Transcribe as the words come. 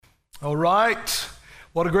All right.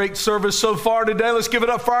 What a great service so far today. Let's give it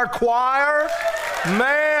up for our choir.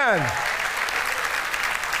 Man.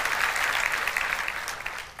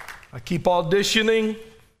 I keep auditioning.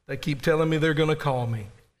 They keep telling me they're going to call me.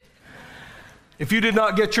 If you did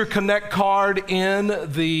not get your Connect card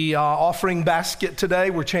in the offering basket today,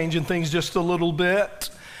 we're changing things just a little bit.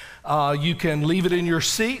 You can leave it in your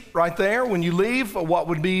seat right there when you leave. What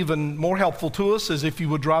would be even more helpful to us is if you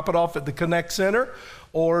would drop it off at the Connect Center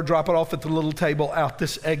or drop it off at the little table out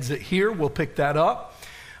this exit here. We'll pick that up.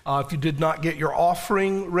 If you did not get your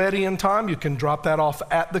offering ready in time, you can drop that off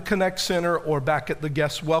at the Connect Center or back at the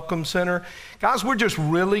Guest Welcome Center. Guys, we're just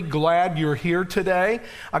really glad you're here today.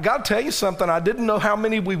 I got to tell you something. I didn't know how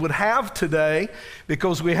many we would have today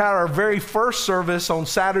because we had our very first service on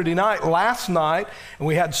Saturday night last night, and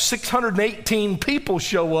we had 618 people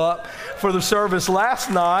show up for the service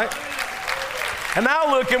last night. And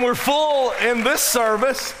now look, and we're full in this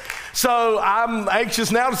service. So I'm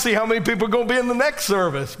anxious now to see how many people are going to be in the next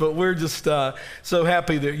service, but we're just so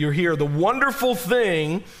happy that you're here. The wonderful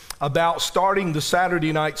thing about starting the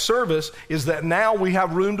Saturday night service is that now we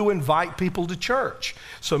have room to invite people to church.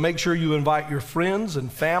 So make sure you invite your friends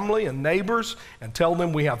and family and neighbors and tell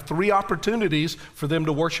them we have 3 opportunities for them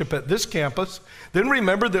to worship at this campus. Then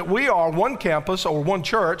remember that we are one campus or one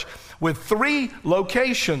church with 3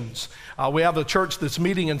 locations. We have a church that's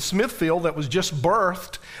meeting in Smithfield that was just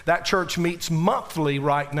birthed. That church meets monthly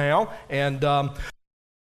right now, and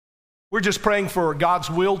we're just praying for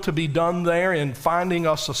God's will to be done there in finding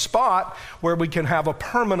us a spot where we can have a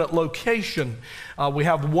permanent location. We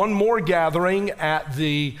have one more gathering at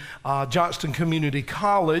the Johnston Community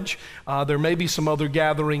College. There may be some other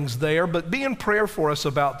gatherings there, but be in prayer for us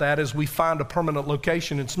about that as we find a permanent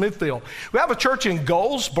location in Smithfield. We have a church in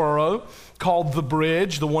Goldsboro called The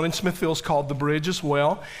Bridge. The one in Smithfield is called The Bridge as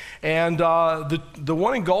well. And the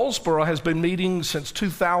one in Goldsboro has been meeting since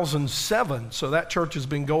 2007. So that church has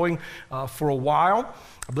been going for a while.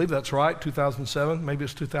 I believe that's right, 2007. Maybe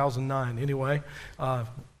it's 2009. Anyway,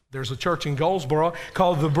 there's a church in Goldsboro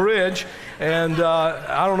called The Bridge. And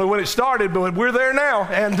I don't know when it started, but we're there now.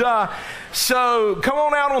 And so come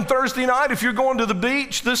on out on Thursday night. If you're going to the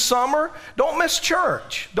beach this summer, don't miss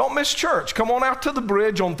church. Don't miss church. Come on out to The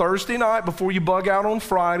Bridge on Thursday night before you bug out on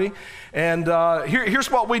Friday. And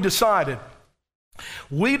here's what we decided.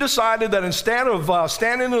 We decided that instead of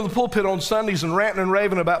standing in the pulpit on Sundays and ranting and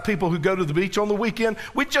raving about people who go to the beach on the weekend,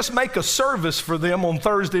 we'd just make a service for them on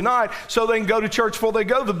Thursday night so they can go to church before they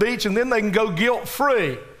go to the beach, and then they can go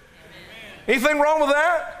guilt-free. Anything wrong with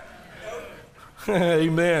that?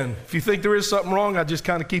 Amen. If you think there is something wrong, I'd just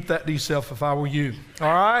kind of keep that to yourself if I were you.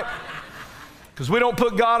 All right? Because we don't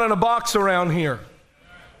put God in a box around here.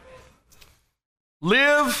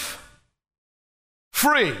 Live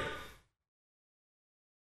free.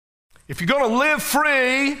 If you're going to live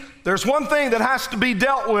free, there's one thing that has to be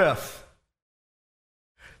dealt with.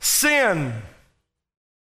 Sin.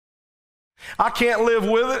 I can't live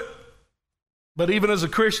with it, but even as a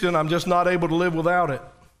Christian, I'm just not able to live without it.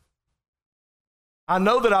 I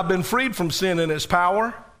know that I've been freed from sin and its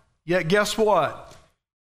power, yet guess what?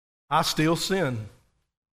 I still sin.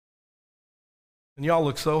 And y'all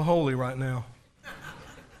look so holy right now.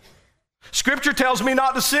 Scripture tells me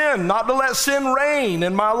not to sin, not to let sin reign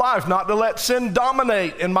in my life, not to let sin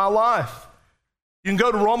dominate in my life. You can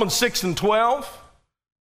go to Romans 6 and 12.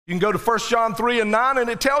 You can go to 1 John 3 and 9, and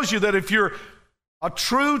it tells you that if you're a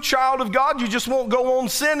true child of God, you just won't go on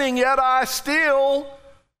sinning, yet I still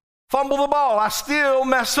fumble the ball. I still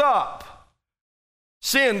mess up.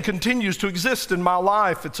 Sin continues to exist in my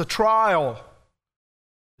life. It's a trial.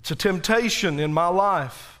 It's a temptation in my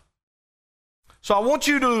life. So I want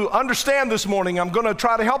you to understand this morning, I'm going to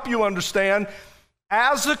try to help you understand,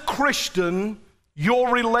 as a Christian,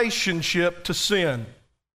 your relationship to sin.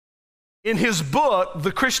 In his book,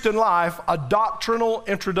 The Christian Life, A Doctrinal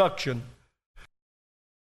Introduction,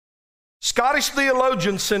 Scottish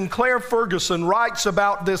theologian Sinclair Ferguson writes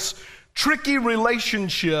about this tricky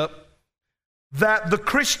relationship that the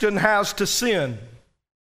Christian has to sin.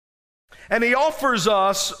 And he offers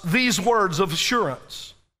us these words of assurance.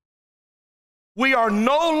 We are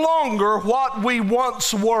no longer what we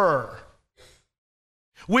once were.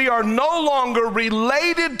 We are no longer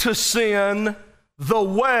related to sin the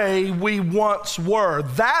way we once were.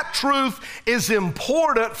 That truth is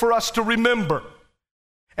important for us to remember.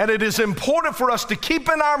 And it is important for us to keep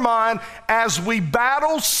in our mind as we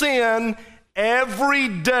battle sin every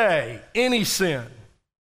day, any sin.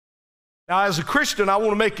 Now, as a Christian, I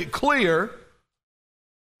want to make it clear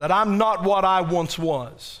that I'm not what I once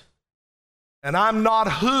was. And I'm not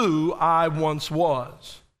who I once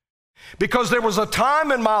was. Because there was a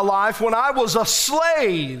time in my life when I was a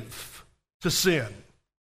slave to sin.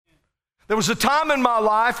 There was a time in my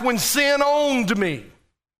life when sin owned me.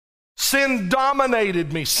 Sin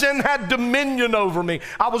dominated me. Sin had dominion over me.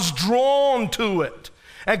 I was drawn to it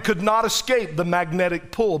and could not escape the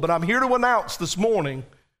magnetic pull. But I'm here to announce this morning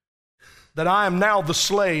that I am now the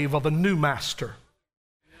slave of a new master.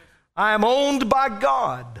 I am owned by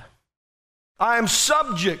God. I am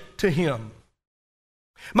subject to Him.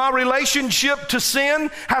 My relationship to sin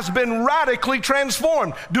has been radically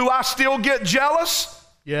transformed. Do I still get jealous?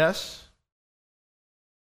 Yes.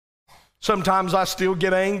 Sometimes I still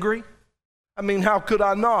get angry. I mean, how could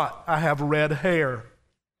I not? I have red hair.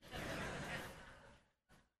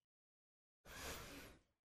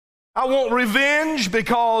 I want revenge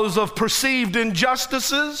because of perceived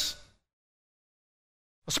injustices,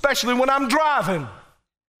 especially when I'm driving.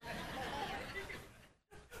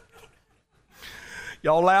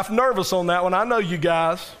 Y'all laugh nervous on that one. I know you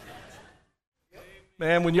guys.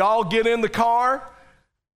 Man, when y'all get in the car,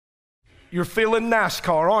 you're feeling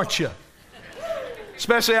NASCAR, aren't you?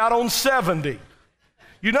 Especially out on 70.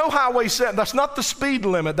 You know Highway 7, that's not the speed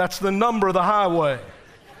limit, that's the number of the highway.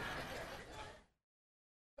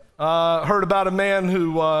 Heard about a man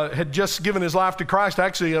who had just given his life to Christ.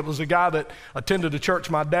 Actually, it was a guy that attended a church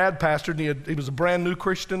my dad pastored, and he was a brand new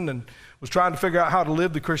Christian and was trying to figure out how to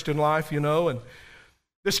live the Christian life, and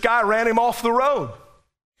this guy ran him off the road.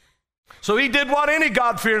 So he did what any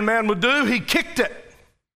God-fearing man would do. He kicked it,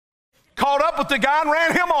 caught up with the guy and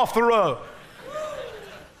ran him off the road.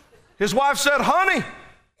 His wife said, "Honey,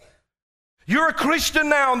 you're a Christian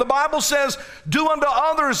now, and the Bible says, do unto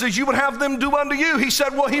others as you would have them do unto you." He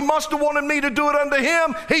said, "Well, he must have wanted me to do it unto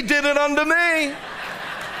him. He did it unto me."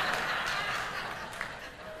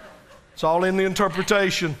 It's all in the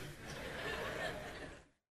interpretation.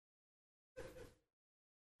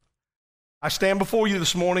 I stand before you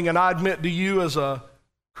this morning, and I admit to you as a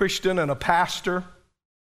Christian and a pastor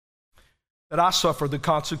that I suffer the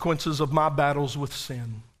consequences of my battles with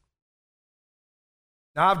sin.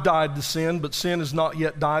 Now, I've died to sin, but sin has not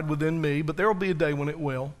yet died within me, but there will be a day when it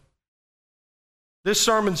will. This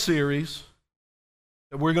sermon series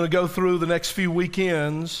that we're going to go through the next few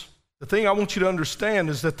weekends, the thing I want you to understand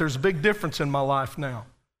is that there's a big difference in my life now.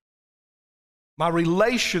 My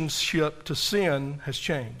relationship to sin has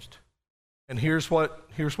changed. And here's what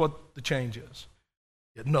the change is.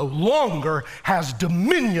 It no longer has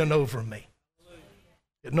dominion over me.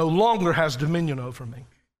 It no longer has dominion over me.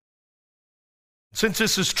 Since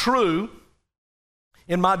this is true,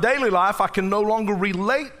 in my daily life, I can no longer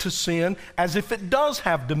relate to sin as if it does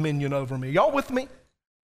have dominion over me. Y'all with me?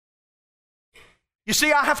 You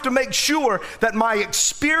see, I have to make sure that my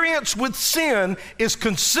experience with sin is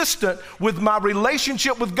consistent with my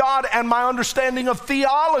relationship with God and my understanding of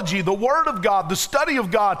theology, the Word of God, the study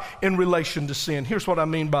of God in relation to sin. Here's what I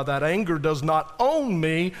mean by that. Anger does not own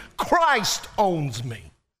me. Christ owns me.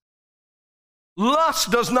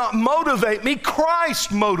 Lust does not motivate me.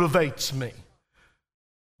 Christ motivates me.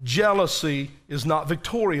 Jealousy is not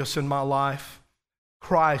victorious in my life.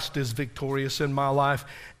 Christ is victorious in my life.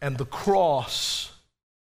 And the cross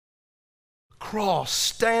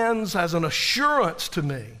stands as an assurance to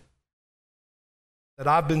me that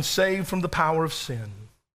I've been saved from the power of sin.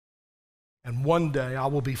 And one day I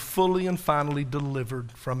will be fully and finally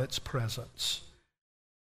delivered from its presence.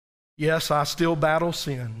 Yes, I still battle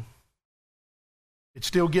sin. It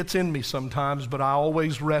still gets in me sometimes, but I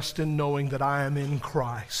always rest in knowing that I am in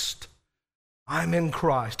Christ. I'm in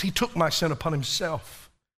Christ. He took my sin upon himself,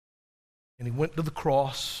 and he went to the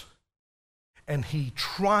cross, and he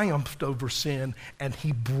triumphed over sin, and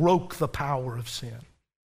he broke the power of sin.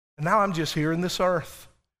 And now I'm just here in this earth,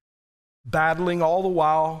 battling all the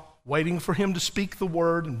while, waiting for him to speak the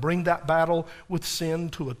word and bring that battle with sin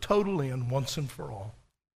to a total end once and for all.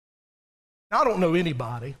 Now, I don't know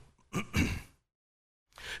anybody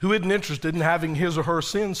who isn't interested in having his or her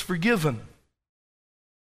sins forgiven.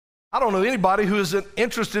 I don't know anybody who isn't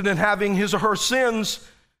interested in having his or her sins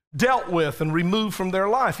dealt with and removed from their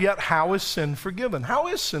life. Yet, how is sin forgiven? How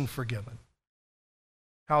is sin forgiven?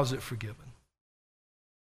 How is it forgiven?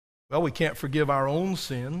 Well, we can't forgive our own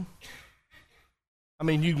sin. I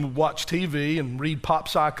mean, you can watch TV and read pop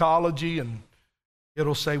psychology, and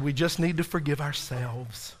it'll say we just need to forgive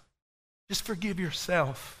ourselves. Just forgive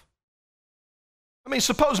yourself. I mean,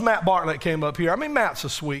 suppose Matt Bartlett came up here. I mean, Matt's a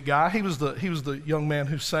sweet guy. He was the young man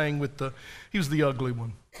who sang he was the ugly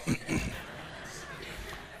one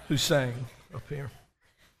who sang up here.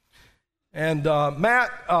 And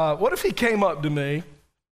Matt, what if he came up to me,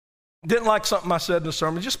 didn't like something I said in the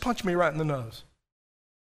sermon, just punched me right in the nose?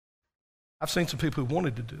 I've seen some people who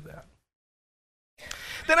wanted to do that.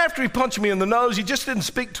 Then after he punched me in the nose, he just didn't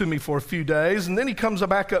speak to me for a few days. And then he comes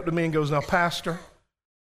back up to me and goes, now, Pastor,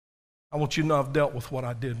 I want you to know I've dealt with what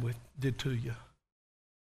I did to you.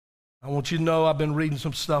 I want you to know I've been reading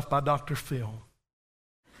some stuff by Dr. Phil.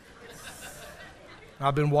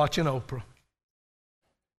 I've been watching Oprah.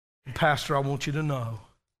 And Pastor, I want you to know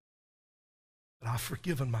that I've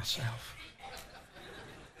forgiven myself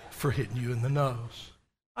for hitting you in the nose.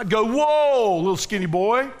 I'd go, whoa, little skinny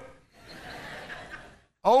boy.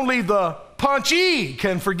 Only the punchee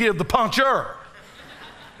can forgive the puncher.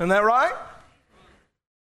 Isn't that right?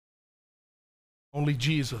 Only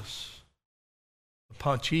Jesus, the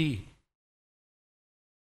punchee,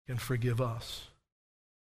 can forgive us,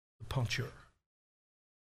 the puncher.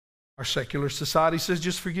 Our secular society says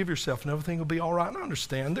just forgive yourself and everything will be all right. And I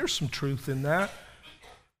understand there's some truth in that.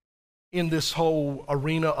 In this whole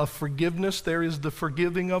arena of forgiveness, there is the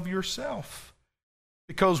forgiving of yourself.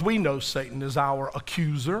 Because we know Satan is our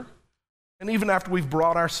accuser. And even after we've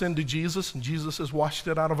brought our sin to Jesus and Jesus has washed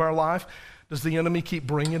it out of our life, does the enemy keep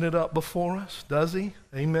bringing it up before us? Does he?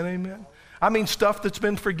 Amen, amen. I mean, stuff that's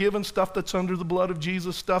been forgiven, stuff that's under the blood of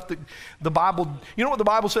Jesus, stuff that the Bible, you know what the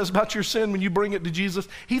Bible says about your sin when you bring it to Jesus?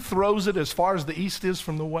 He throws it as far as the east is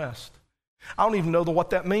from the west. I don't even know what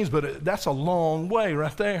that means, but that's a long way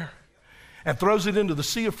right there. And throws it into the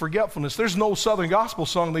sea of forgetfulness. There's an old Southern gospel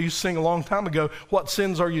song they used to sing a long time ago, what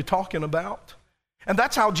sins are you talking about? And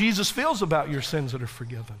that's how Jesus feels about your sins that are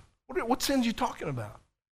forgiven. What sins are you talking about?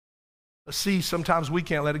 See, sometimes we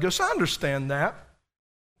can't let it go, so I understand that.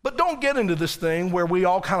 But don't get into this thing where we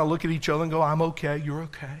all kind of look at each other and go, I'm okay, you're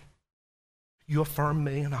okay. You affirm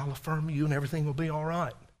me and I'll affirm you and everything will be all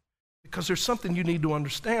right. Because there's something you need to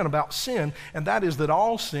understand about sin, and that is that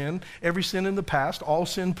all sin, every sin in the past, all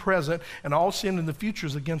sin present, and all sin in the future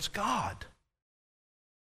is against God.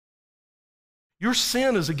 Your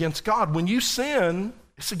sin is against God. When you sin,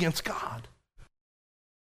 it's against God.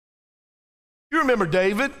 You remember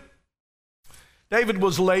David? David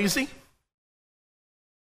was lazy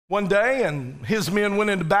one day, and his men went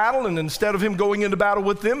into battle, and instead of him going into battle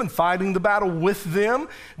with them and fighting the battle with them,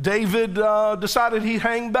 David decided he'd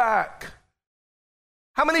hang back.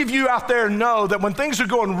 How many of you out there know that when things are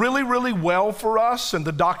going really, really well for us, and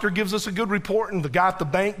the doctor gives us a good report, and the guy at the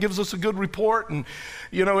bank gives us a good report, and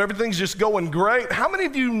everything's just going great, how many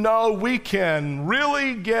of you know we can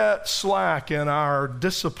really get slack in our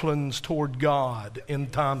disciplines toward God in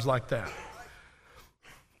times like that?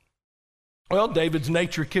 Well, David's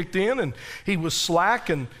nature kicked in, and he was slack,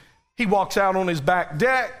 and he walks out on his back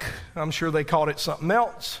deck. I'm sure they called it something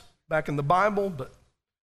else back in the Bible, but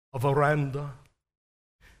a veranda.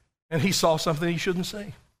 And he saw something he shouldn't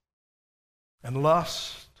see. And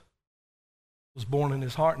lust was born in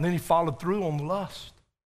his heart. And then he followed through on the lust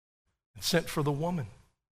and sent for the woman.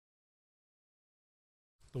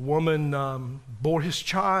 The woman bore his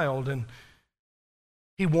child, and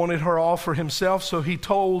he wanted her all for himself, so he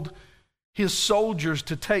told his soldiers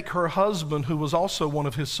to take her husband, who was also one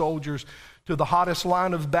of his soldiers, to the hottest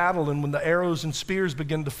line of battle, and when the arrows and spears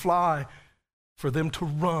began to fly, for them to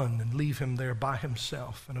run and leave him there by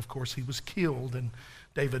himself. And of course he was killed, and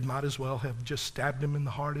David might as well have just stabbed him in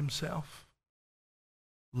the heart himself.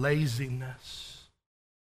 Laziness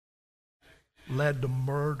led to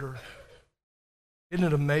murder. Isn't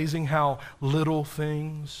it amazing how little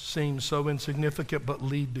things seem so insignificant but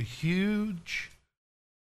lead to huge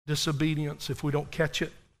disobedience if we don't catch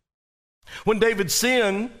it? When David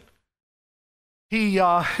sinned,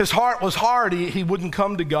 his heart was hard. He wouldn't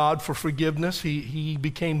come to God for forgiveness. He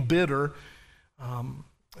became bitter.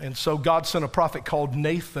 And so God sent a prophet called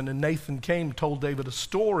Nathan, and Nathan came and told David a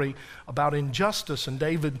story about injustice, and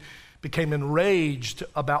David became enraged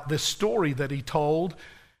about this story that he told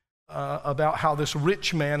about how this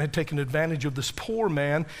rich man had taken advantage of this poor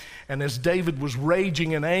man. And as David was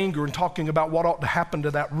raging in anger and talking about what ought to happen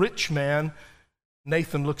to that rich man,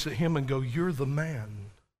 Nathan looks at him and goes, "You're the man.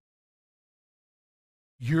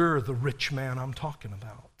 You're the rich man I'm talking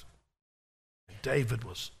about." And David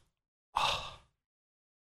was,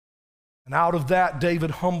 And out of that,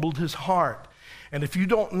 David humbled his heart. And if you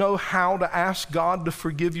don't know how to ask God to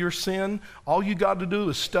forgive your sin, all you got to do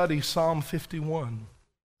is study Psalm 51.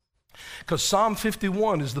 Because Psalm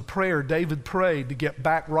 51 is the prayer David prayed to get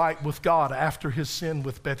back right with God after his sin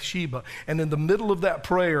with Bathsheba. And in the middle of that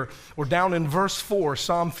prayer, or down in verse 4,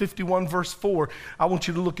 Psalm 51 verse 4, I want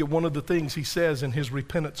you to look at one of the things he says in his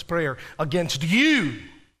repentance prayer. Against you,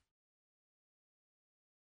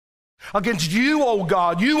 O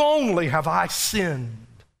God, you only have I sinned,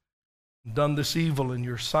 and done this evil in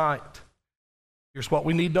your sight. Here's what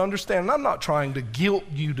we need to understand. And I'm not trying to guilt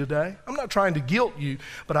you today. I'm not trying to guilt you,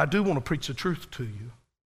 but I do want to preach the truth to you.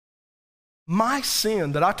 My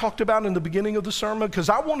sin that I talked about in the beginning of the sermon, because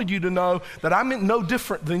I wanted you to know that I'm no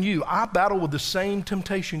different than you. I battle with the same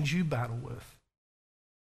temptations you battle with.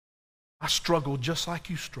 I struggle just like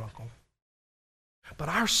you struggle. But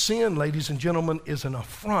our sin, ladies and gentlemen, is an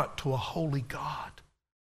affront to a holy God.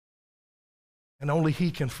 And only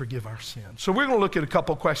He can forgive our sin. So we're going to look at a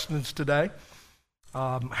couple questions today.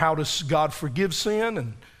 How does God forgive sin?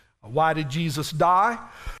 And why did Jesus die?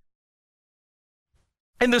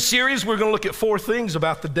 In this series, we're going to look at 4 things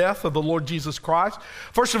about the death of the Lord Jesus Christ.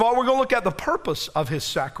 First of all, we're going to look at the purpose of His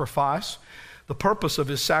sacrifice. The purpose of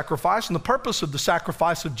His sacrifice. And the purpose of the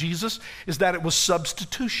sacrifice of Jesus is that it was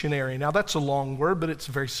substitutionary. Now, that's a long word, but it's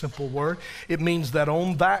a very simple word. It means that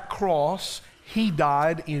on that cross, He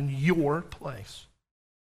died in your place.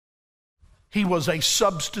 He was a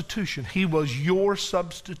substitution. He was your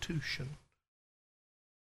substitution.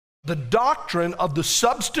 The doctrine of the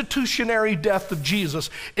substitutionary death of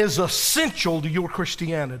Jesus is essential to your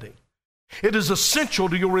Christianity. It is essential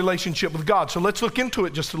to your relationship with God. So let's look into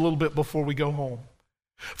it just a little bit before we go home.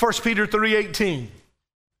 1 Peter 3:18.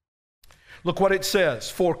 Look what it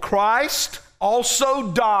says. For Christ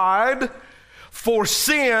also died for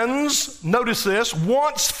sins, notice this,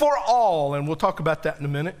 once for all. And we'll talk about that in a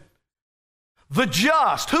minute. The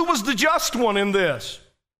just. Who was the just one in this?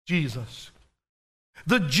 Jesus.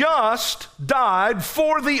 The just died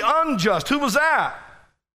for the unjust. Who was that?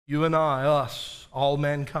 You and I, us, all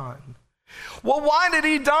mankind. Well, why did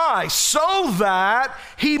He die? So that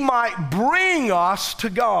He might bring us to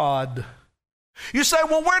God. You say,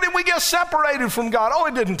 well, where did we get separated from God? Oh,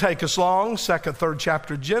 it didn't take us long. 2nd, 3rd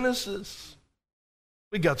chapter of Genesis.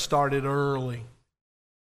 We got started early.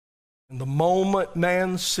 And the moment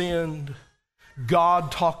man sinned,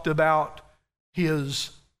 God talked about His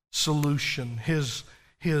solution, His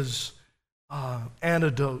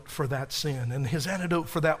antidote for that sin. And His antidote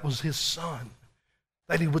for that was His Son.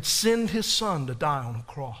 That He would send His Son to die on a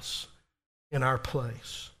cross in our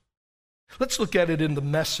place. Let's look at it in the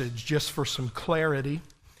Message just for some clarity.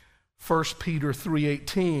 1 Peter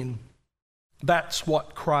 3:18. That's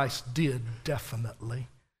what Christ did, definitely.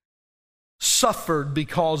 Suffered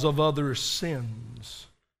because of others' sins.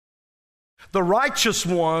 The righteous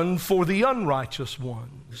one for the unrighteous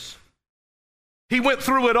ones. He went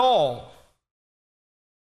through it all.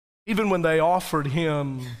 Even when they offered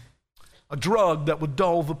Him a drug that would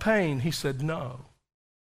dull the pain, He said no.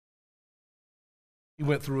 He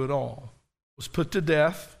went through it all. Was put to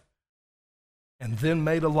death and then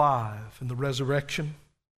made alive in the resurrection.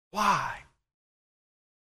 Why?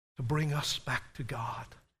 To bring us back to God.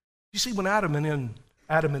 You see, when Adam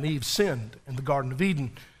and Eve sinned in the Garden of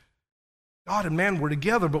Eden, God and man were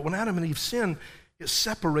together, but when Adam and Eve sinned, it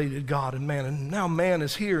separated God and man. And now man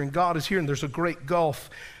is here and God is here, and there's a great gulf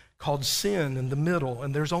called sin in the middle,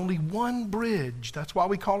 and there's only one bridge. That's why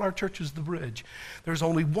we call our churches the bridge. There's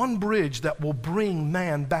only one bridge that will bring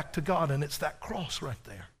man back to God, and it's that cross right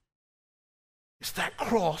there. It's that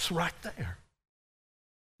cross right there.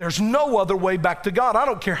 There's no other way back to God. I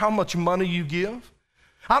don't care how much money you give.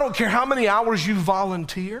 I don't care how many hours you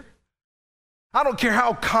volunteer. I don't care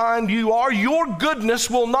how kind you are. Your goodness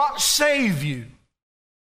will not save you.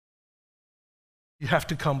 You have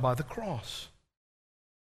to come by the cross.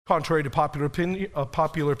 Contrary to popular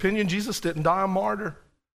opinion, Jesus didn't die a martyr.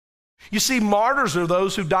 You see, martyrs are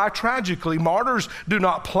those who die tragically. Martyrs do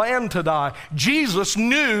not plan to die. Jesus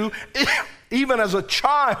knew, even as a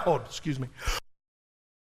child,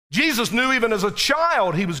 Jesus knew even as a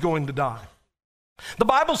child He was going to die. The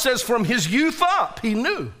Bible says from His youth up, He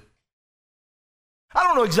knew. I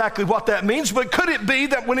don't know exactly what that means, but could it be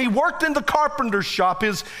that when He worked in the carpenter's shop,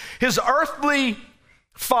 his earthly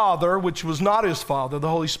father, which was not His father, the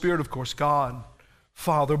Holy Spirit, of course, God,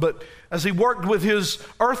 Father, but as He worked with His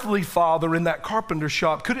earthly father in that carpenter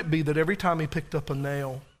shop, could it be that every time He picked up a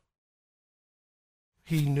nail,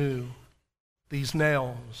 He knew these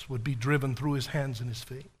nails would be driven through His hands and His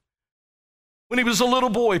feet? When He was a little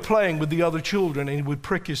boy playing with the other children and He would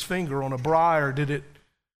prick His finger on a briar, did it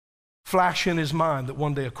flash in His mind that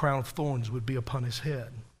one day a crown of thorns would be upon His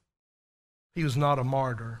head? He was not a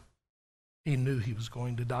martyr. He knew He was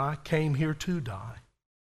going to die, came here to die.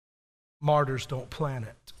 Martyrs don't plan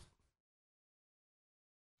it.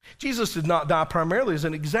 Jesus did not die primarily as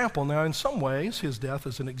an example. Now, in some ways, His death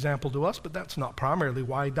is an example to us, but that's not primarily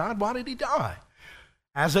why He died. Why did He die?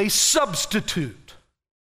 As a substitute.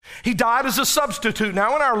 He died as a substitute.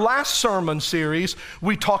 Now, in our last sermon series,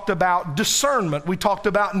 we talked about discernment. We talked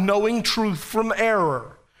about knowing truth from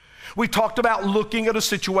error. We talked about looking at a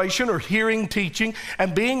situation or hearing teaching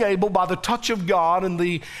and being able, by the touch of God and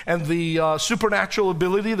the supernatural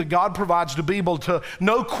ability that God provides, to be able to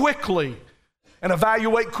know quickly and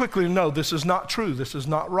evaluate quickly. No, this is not true. This is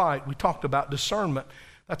not right. We talked about discernment.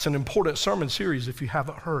 That's an important sermon series if you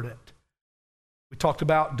haven't heard it. We talked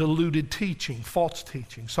about diluted teaching, false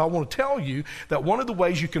teaching. So I want to tell you that one of the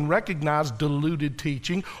ways you can recognize diluted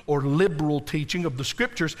teaching or liberal teaching of the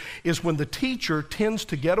scriptures is when the teacher tends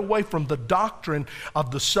to get away from the doctrine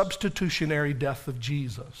of the substitutionary death of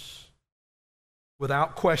Jesus.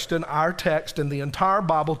 Without question, our text and the entire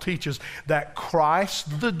Bible teaches that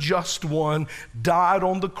Christ, the just one, died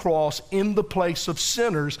on the cross in the place of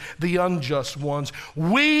sinners, the unjust ones.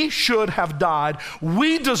 We should have died.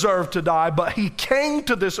 We deserve to die, but he came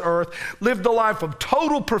to this earth, lived a life of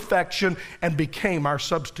total perfection, and became our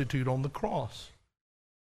substitute on the cross.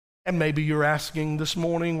 And maybe you're asking this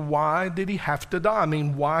morning, why did he have to die? I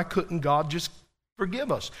mean, why couldn't God just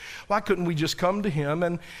forgive us? Why couldn't we just come to him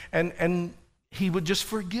and he would just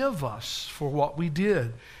forgive us for what we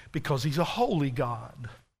did? Because he's a holy God.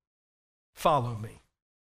 Follow me.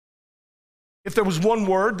 If there was one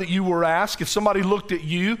word that you were asked, if somebody looked at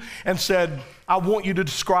you and said, I want you to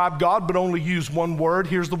describe God, but only use one word,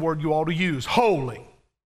 here's the word you ought to use: holy.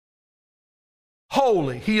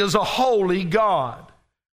 Holy. He is a holy God.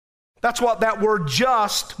 That's what that word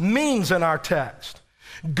just means in our text.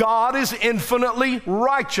 God is infinitely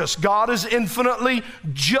righteous. God is infinitely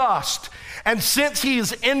just. And since he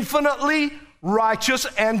is infinitely righteous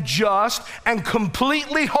and just and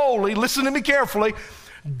completely holy, listen to me carefully,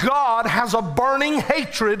 God has a burning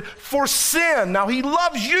hatred for sin. Now, he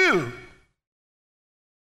loves you,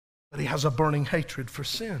 but he has a burning hatred for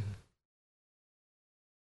sin.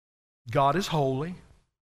 God is holy,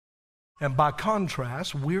 and by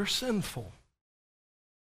contrast, we're sinful.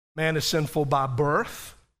 Man is sinful by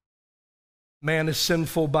birth. Man is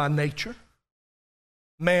sinful by nature.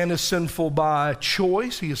 Man is sinful by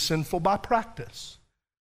choice. He is sinful by practice.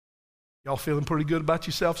 Y'all feeling pretty good about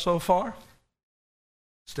yourself so far?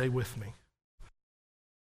 Stay with me.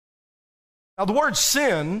 Now, the word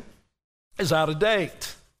sin is out of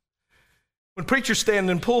date. When preachers stand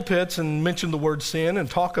in pulpits and mention the word sin and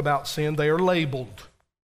talk about sin, they are labeled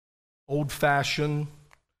old-fashioned,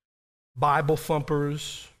 Bible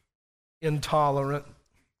thumpers, intolerant.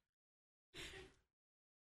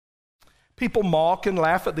 People mock and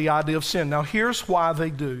laugh at the idea of sin. Now, here's why they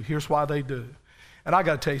do. Here's why they do. And I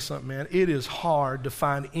got to tell you something, man. It is hard to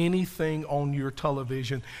find anything on your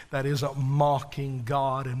television that isn't mocking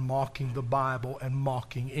God and mocking the Bible and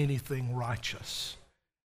mocking anything righteous.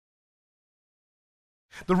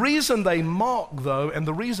 The reason they mock, though, and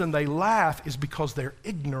the reason they laugh is because they're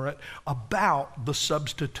ignorant about the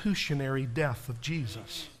substitutionary death of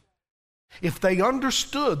Jesus. If they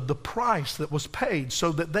understood the price that was paid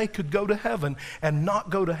so that they could go to heaven and not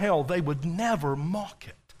go to hell, they would never mock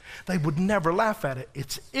it. They would never laugh at it.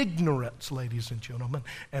 It's ignorance, ladies and gentlemen,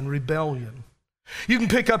 and rebellion. You can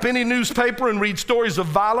pick up any newspaper and read stories of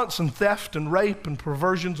violence and theft and rape and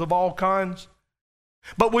perversions of all kinds.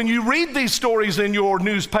 But when you read these stories in your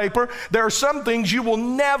newspaper, there are some things you will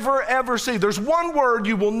never, ever see. There's one word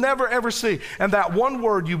you will never, ever see, and that one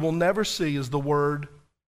word you will never see is the word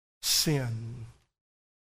sin.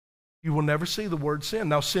 You will never see the word sin.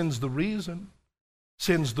 Now, sin's the reason,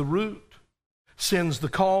 sin's the root, sin's the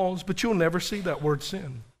cause, but you'll never see that word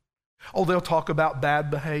sin. Oh, they'll talk about bad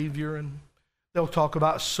behavior, and they'll talk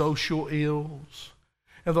about social ills,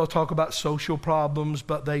 and they'll talk about social problems,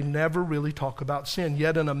 but they never really talk about sin.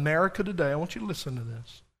 Yet in America today, I want you to listen to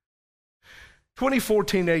this. 24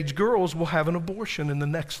 teenage girls will have an abortion in the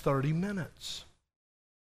next 30 minutes.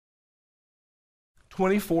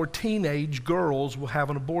 24 teenage girls will have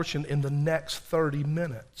an abortion in the next 30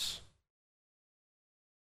 minutes.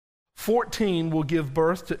 14 will give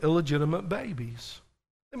birth to illegitimate babies.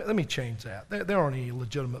 Let me change that. There aren't any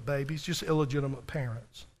illegitimate babies, just illegitimate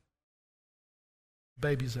parents.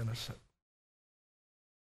 Baby's innocent.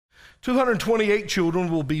 228 children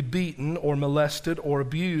will be beaten or molested or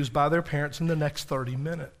abused by their parents in the next 30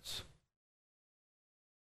 minutes.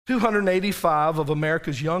 285 of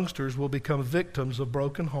America's youngsters will become victims of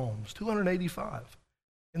broken homes. 285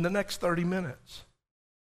 in the next 30 minutes.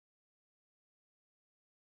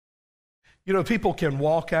 You know, people can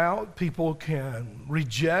walk out, people can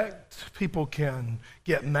reject, people can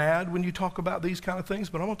get mad when you talk about these kind of things,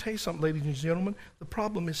 but I'm going to tell you something, ladies and gentlemen, the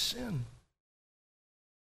problem is sin.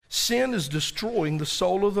 Sin is destroying the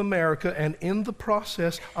soul of America, and in the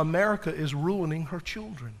process, America is ruining her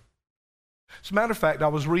children. As a matter of fact, I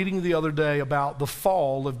was reading the other day about the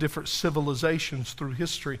fall of different civilizations through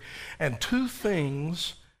history, and two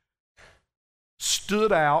things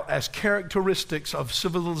stood out as characteristics of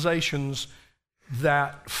civilizations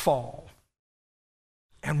that fall.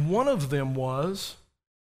 And one of them was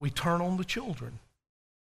We turn on the children.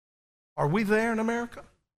 Are we there in America?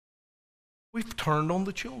 We've turned on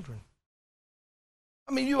the children.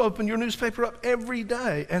 I mean, you open your newspaper up every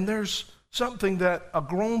day, and there's something that a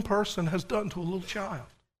grown person has done to a little child.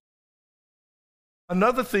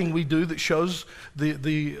 Another thing we do that shows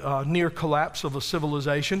the near collapse of a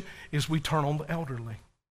civilization is we turn on the elderly.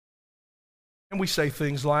 And we say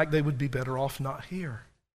things like, they would be better off not here.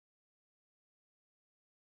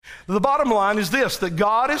 The bottom line is this, that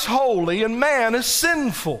God is holy and man is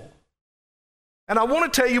sinful. And I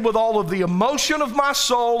want to tell you with all of the emotion of my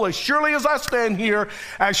soul, as surely as I stand here,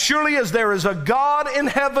 as surely as there is a God in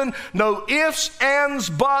heaven, no ifs, ands,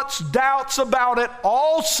 buts, doubts about it,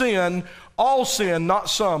 all sin, not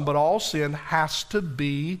some, but all sin has to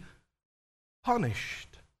be punished.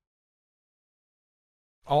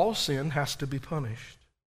 All sin has to be punished.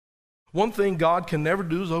 One thing God can never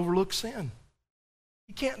do is overlook sin.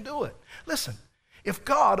 He can't do it. Listen, if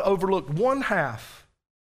God overlooked one half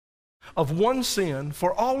of one sin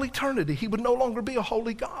for all eternity, he would no longer be a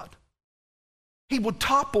holy God. He would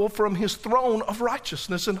topple from his throne of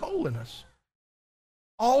righteousness and holiness.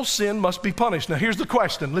 All sin must be punished. Now here's the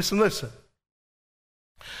question. Listen.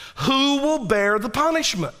 Who will bear the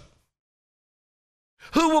punishment?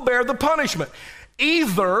 Who will bear the punishment?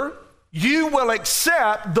 Either you will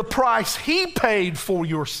accept the price he paid for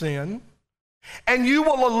your sin, and you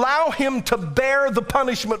will allow him to bear the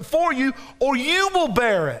punishment for you, or you will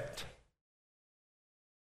bear it.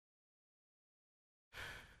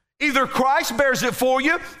 Either Christ bears it for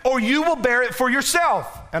you, or you will bear it for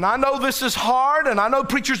yourself. And I know this is hard, and I know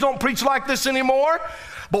preachers don't preach like this anymore,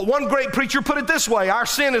 but one great preacher put it this way: our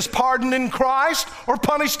sin is pardoned in Christ or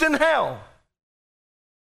punished in hell.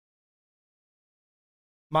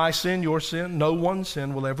 My sin, your sin, no one's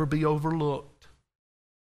sin will ever be overlooked.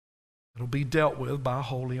 It'll be dealt with by a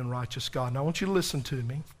holy and righteous God. Now I want you to listen to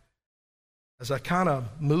me as I kind of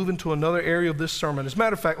move into another area of this sermon. As a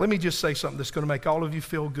matter of fact, let me just say something that's going to make all of you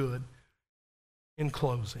feel good in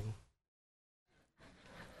closing.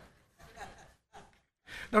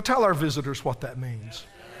 Now tell our visitors what that means.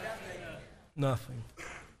 Nothing.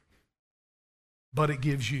 But it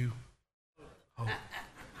gives you hope.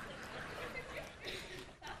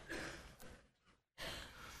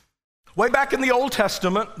 Way back in the Old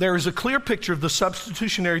Testament, there is a clear picture of the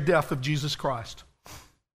substitutionary death of Jesus Christ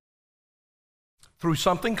through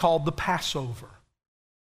something called the Passover.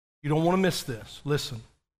 You don't want to miss this. Listen.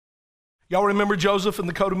 Y'all remember Joseph and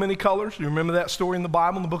the coat of many colors? You remember that story in the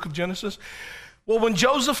Bible, in the book of Genesis? Well, when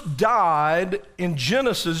Joseph died in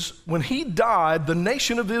Genesis, when he died, the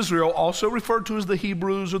nation of Israel, also referred to as the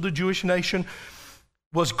Hebrews or the Jewish nation,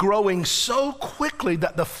 was growing so quickly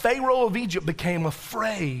that the Pharaoh of Egypt became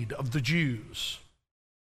afraid of the Jews.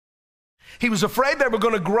 He was afraid they were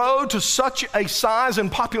going to grow to such a size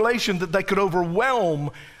and population that they could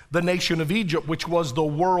overwhelm the nation of Egypt, which was the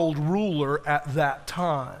world ruler at that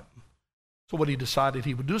time. So what he decided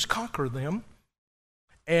he would do is conquer them,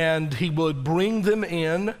 and he would bring them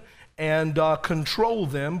in and control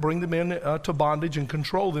them, bring them in to bondage and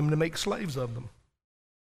control them to make slaves of them.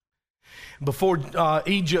 Before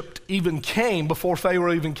Egypt even came, before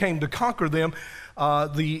Pharaoh even came to conquer them,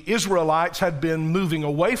 the Israelites had been moving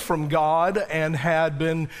away from God and had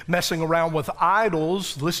been messing around with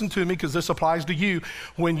idols. Listen to me, because this applies to you.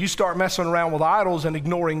 When you start messing around with idols and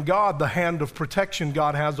ignoring God, the hand of protection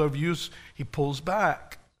God has over you, he pulls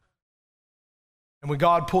back. And when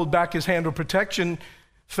God pulled back his hand of protection,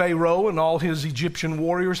 Pharaoh and all his Egyptian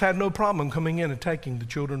warriors had no problem coming in and taking the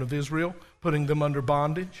children of Israel, putting them under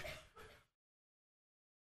bondage.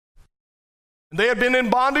 They had been in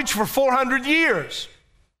bondage for 400 years.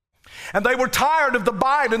 And they were tired of the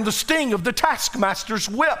bite and the sting of the taskmaster's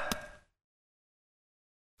whip.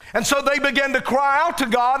 And so they began to cry out to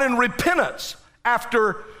God in repentance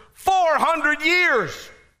after 400 years.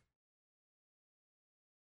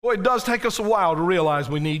 Boy, it does take us a while to realize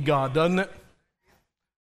we need God, doesn't it?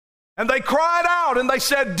 And they cried out and they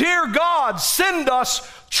said, "Dear God, send us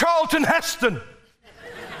Charlton Heston."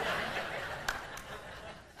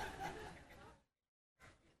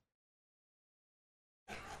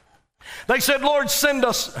 They said, "Lord, send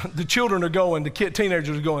us." The children are going, the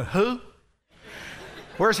teenagers are going, "Who?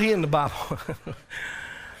 Where's he in the Bible?"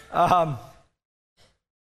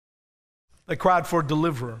 They cried for a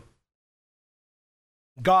deliverer.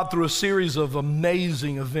 God, through a series of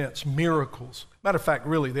amazing events, miracles. Matter of fact,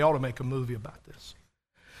 really, they ought to make a movie about this.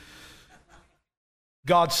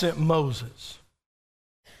 God sent Moses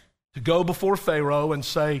to go before Pharaoh and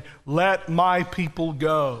say, "Let my people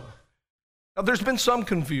go." Now, there's been some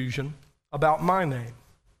confusion about my name.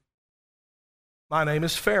 My name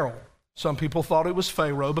is Farrell. Some people thought it was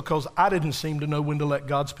Pharaoh because I didn't seem to know when to let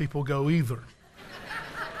God's people go either.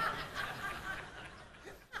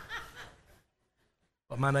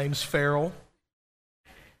 But my name's Pharaoh.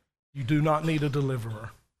 You do not need a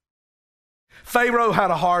deliverer. Pharaoh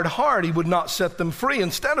had a hard heart. He would not set them free.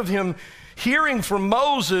 Instead of him hearing from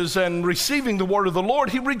Moses and receiving the word of the Lord,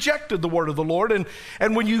 he rejected the word of the Lord.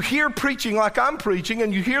 And when you hear preaching like I'm preaching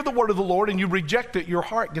and you hear the word of the Lord and you reject it, your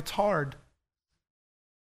heart gets hard.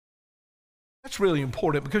 That's really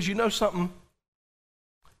important because you know something?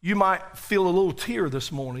 You might feel a little tear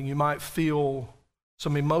this morning. You might feel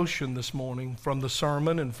some emotion this morning from the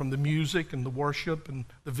sermon and from the music and the worship and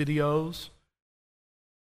the videos.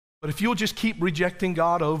 But if you'll just keep rejecting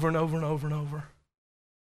God over and over and over and over,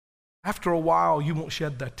 after a while you won't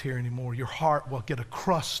shed that tear anymore. Your heart will get a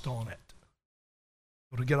crust on it.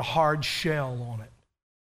 It'll get a hard shell on it.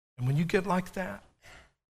 And when you get like that,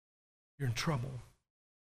 you're in trouble.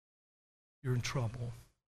 You're in trouble.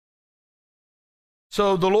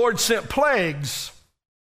 So the Lord sent plagues.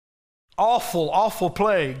 Awful, awful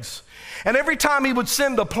plagues. And every time he would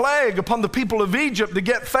send a plague upon the people of Egypt to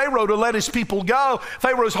get Pharaoh to let his people go,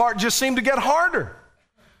 Pharaoh's heart just seemed to get harder.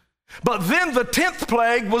 But then the 10th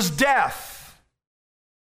plague was death.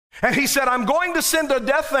 And he said, I'm going to send a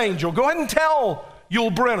death angel. Go ahead and tell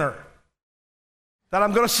Yul Brynner that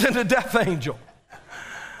I'm going to send a death angel.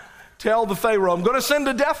 Tell the Pharaoh, I'm going to send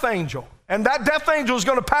a death angel. And that death angel is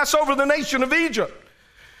going to pass over the nation of Egypt.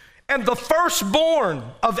 And the firstborn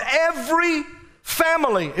of every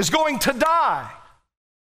family is going to die.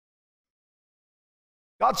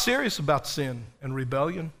 God's serious about sin and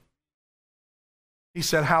rebellion. He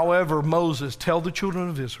said, however, Moses, tell the children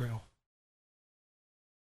of Israel,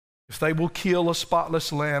 if they will kill a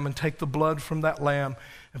spotless lamb and take the blood from that lamb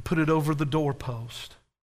and put it over the doorpost,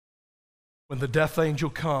 when the death angel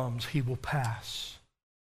comes, he will pass.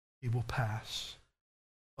 He will pass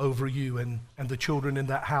over you, and the children in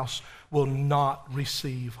that house will not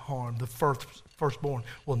receive harm. The firstborn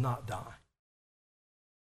will not die.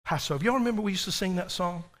 Passover. Y'all remember we used to sing that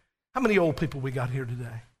song? How many old people we got here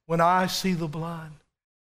today? When I see the blood,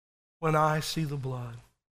 when I see the blood,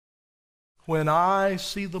 when I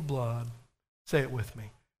see the blood, say it with me,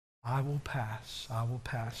 I will pass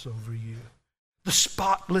over you. The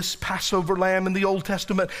spotless Passover lamb in the Old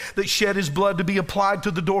Testament that shed his blood to be applied to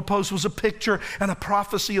the doorpost was a picture and a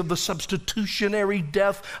prophecy of the substitutionary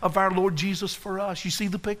death of our Lord Jesus for us. You see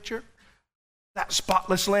the picture? That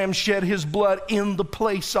spotless lamb shed his blood in the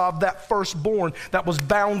place of that firstborn that was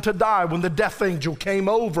bound to die when the death angel came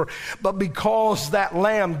over. But because that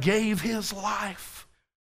lamb gave his life,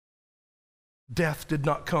 death did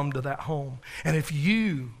not come to that home. And if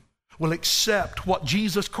you will accept what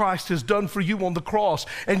Jesus Christ has done for you on the cross,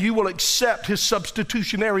 and you will accept his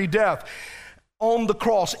substitutionary death on the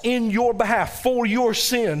cross in your behalf for your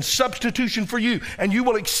sins, substitution for you, and you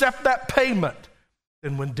will accept that payment,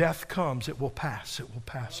 then when death comes, it will pass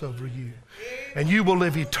over you. And you will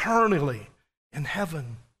live eternally in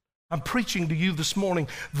heaven. I'm preaching to you this morning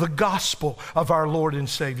the gospel of our Lord and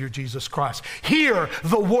Savior Jesus Christ. Hear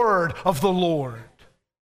the word of the Lord.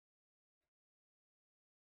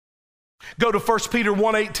 Go to 1 Peter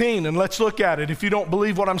 1:18 and let's look at it. If you don't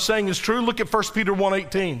believe what I'm saying is true, look at 1 Peter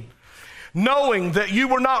 1:18. Knowing that you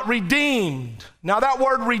were not redeemed. Now that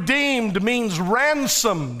word redeemed means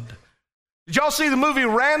ransomed. Did y'all see the movie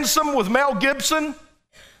Ransom with Mel Gibson?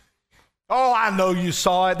 Oh, I know you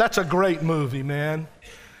saw it. That's a great movie, man.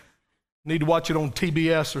 Need to watch it on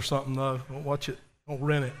TBS or something, though. Don't watch it. Don't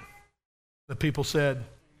rent it. The people said,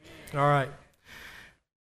 all right.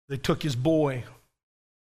 They took his boy.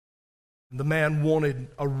 And the man wanted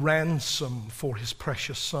a ransom for his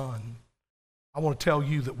precious son. I want to tell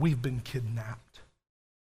you that we've been kidnapped.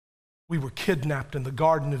 We were kidnapped in the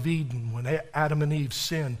Garden of Eden when Adam and Eve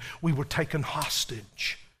sinned. We were taken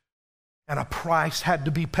hostage. And a price had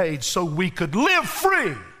to be paid so we could live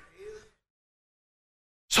free.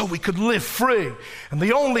 So we could live free. And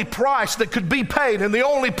the only price that could be paid and the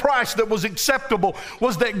only price that was acceptable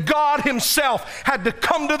was that God himself had to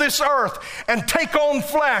come to this earth and take on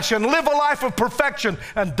flesh and live a life of perfection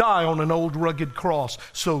and die on an old rugged cross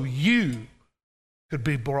so you could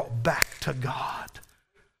be brought back to God.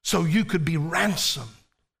 So you could be ransomed.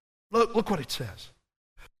 Look what it says.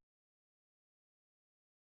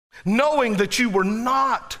 Knowing that you were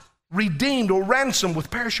not redeemed or ransomed with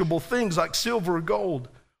perishable things like silver or gold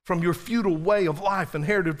from your futile way of life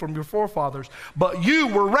inherited from your forefathers, but you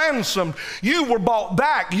were ransomed, you were bought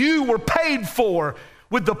back, you were paid for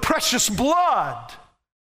with the precious blood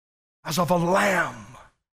as of a lamb,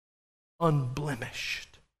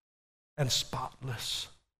 unblemished and spotless.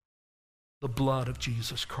 the blood of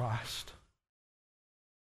Jesus Christ.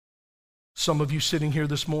 Some of you sitting here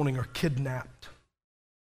this morning are kidnapped.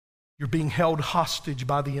 You're being held hostage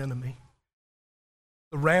by the enemy.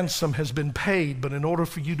 The ransom has been paid, but in order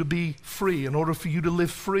for you to be free, in order for you to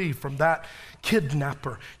live free from that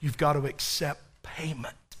kidnapper, you've got to accept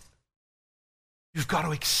payment. You've got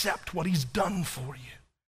to accept what he's done for you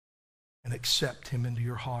and accept him into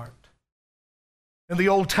your heart. In the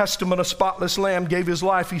Old Testament, a spotless lamb gave his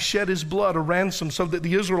life. He shed his blood, a ransom, so that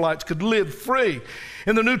the Israelites could live free.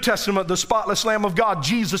 In the New Testament, the spotless Lamb of God,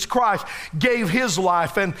 Jesus Christ, gave his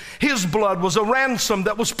life, and his blood was a ransom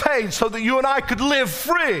that was paid so that you and I could live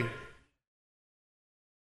free.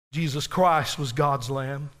 Jesus Christ was God's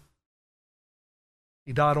lamb.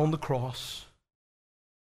 He died on the cross.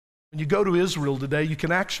 When you go to Israel today, you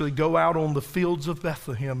can actually go out on the fields of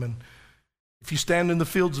Bethlehem, and if you stand in the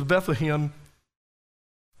fields of Bethlehem,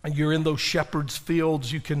 and you're in those shepherds'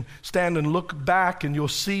 fields, you can stand and look back and you'll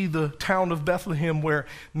see the town of Bethlehem where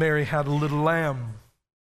Mary had a little lamb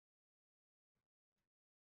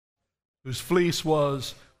whose fleece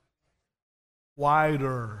was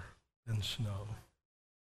whiter than snow.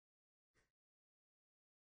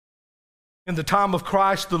 In the time of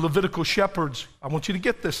Christ, the Levitical shepherds, I want you to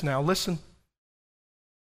get this now, listen.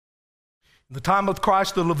 In the time of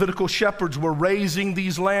Christ, the Levitical shepherds were raising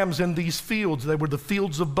these lambs in these fields. They were the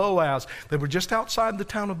fields of Boaz. They were just outside the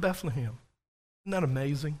town of Bethlehem. Isn't that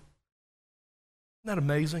amazing? Isn't that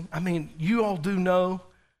amazing? I mean, you all do know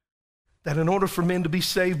that in order for men to be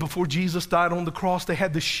saved before Jesus died on the cross, they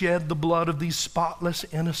had to shed the blood of these spotless,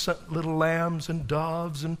 innocent little lambs and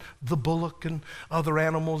doves and the bullock and other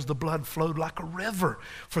animals. The blood flowed like a river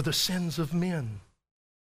for the sins of men.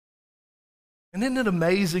 And isn't it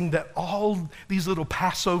amazing that all these little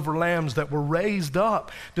Passover lambs that were raised up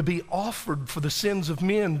to be offered for the sins of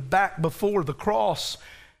men back before the cross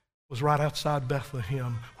was right outside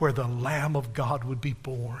Bethlehem, where the Lamb of God would be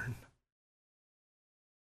born?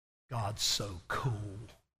 God's so cool.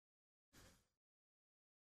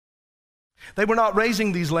 They were not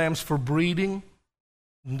raising these lambs for breeding,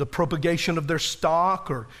 the propagation of their stock,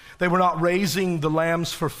 or they were not raising the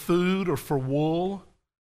lambs for food or for wool.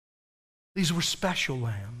 These were special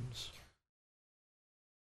lambs.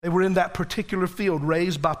 They were in that particular field,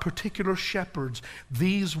 raised by particular shepherds.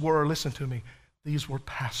 These were, listen to me, these were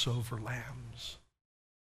Passover lambs.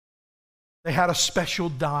 They had a special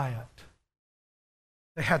diet.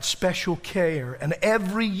 They had special care. And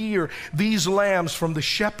every year, these lambs from the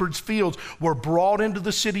shepherds' fields were brought into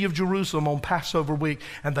the city of Jerusalem on Passover week,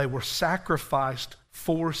 and they were sacrificed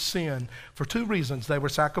for sin for two reasons. They were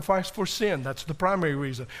sacrificed for sin. That's the primary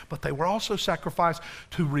reason. But they were also sacrificed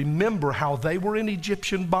to remember how they were in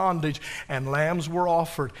Egyptian bondage and lambs were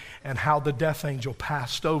offered and how the death angel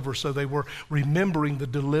passed over. So they were remembering the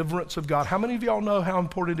deliverance of God. How many of y'all know how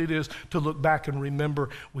important it is to look back and remember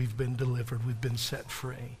we've been delivered, we've been set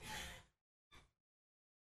free?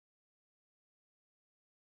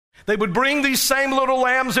 They would bring these same little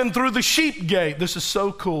lambs in through the sheep gate. This is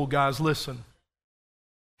so cool, guys. Listen.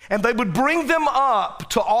 And they would bring them up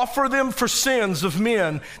to offer them for sins of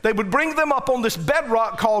men. They would bring them up on this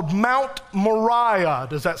bedrock called Mount Moriah.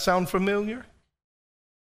 Does that sound familiar?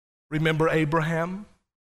 Remember Abraham,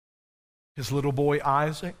 his little boy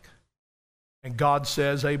Isaac? And God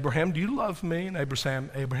says, Abraham, do you love me? And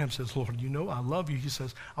Abraham says, Lord, you know I love you. He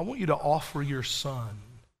says, I want you to offer your son.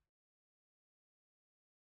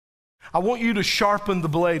 I want you to sharpen the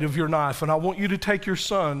blade of your knife, and I want you to take your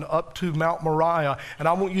son up to Mount Moriah, and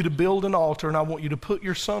I want you to build an altar, and I want you to put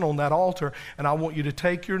your son on that altar, and I want you to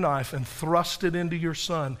take your knife and thrust it into your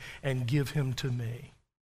son and give him to me.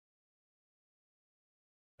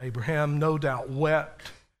 Abraham, no doubt,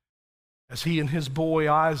 wept as he and his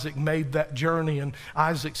boy Isaac made that journey, and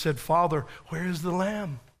Isaac said, Father, where is the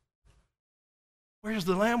lamb? Where is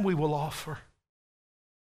the lamb we will offer?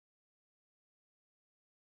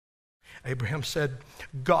 Abraham said,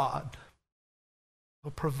 God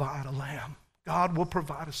will provide a lamb. God will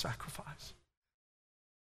provide a sacrifice.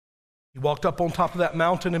 He walked up on top of that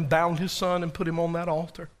mountain and bound his son and put him on that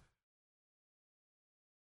altar.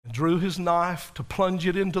 And drew his knife to plunge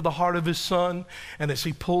it into the heart of his son. And as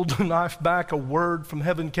he pulled the knife back, a word from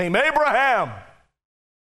heaven came, Abraham,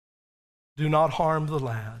 do not harm the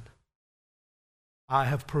lad. I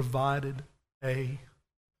have provided a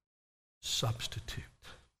substitute.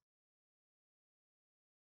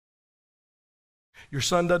 Your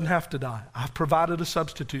son doesn't have to die. I've provided a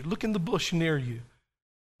substitute. Look in the bush near you.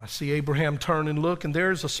 I see Abraham turn and look, and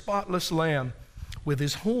there's a spotless lamb with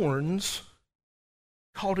his horns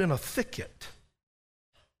caught in a thicket.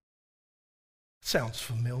 Sounds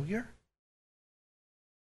familiar.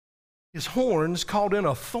 his horns caught in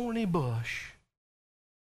a thorny bush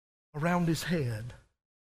around his head.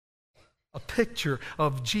 A picture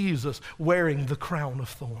of Jesus wearing the crown of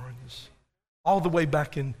thorns, all the way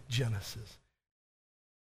back in Genesis.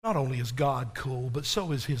 Not only is God cool, but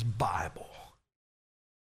so is his Bible.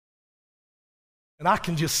 And I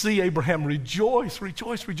can just see Abraham rejoice,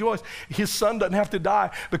 rejoice, rejoice. His son doesn't have to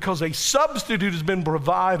die because a substitute has been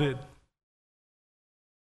provided.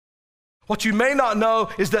 What you may not know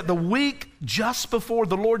is that the week just before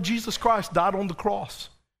the Lord Jesus Christ died on the cross,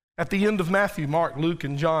 at the end of Matthew, Mark, Luke,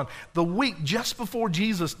 and John, the week just before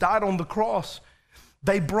Jesus died on the cross,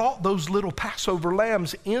 they brought those little Passover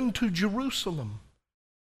lambs into Jerusalem.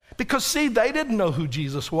 Because, see, they didn't know who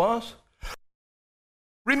Jesus was.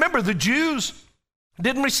 Remember, the Jews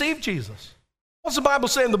didn't receive Jesus. What's the Bible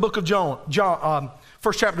say in the book of John,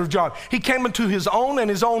 first chapter of John? He came into his own, and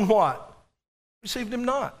his own what? Received him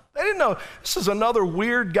not. They didn't know. This is another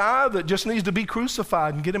weird guy that just needs to be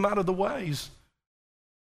crucified and get him out of the way.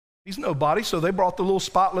 He's nobody, so they brought the little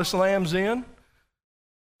spotless lambs in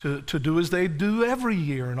to do as they do every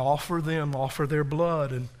year and offer their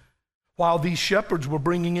blood. And while these shepherds were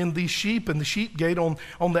bringing in these sheep in the sheep gate on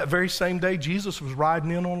that very same day, Jesus was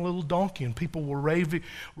riding in on a little donkey, and people were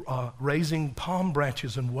raising palm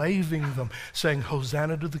branches and waving them, saying,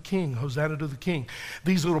 "Hosanna to the King, Hosanna to the King."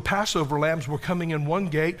 These little Passover lambs were coming in one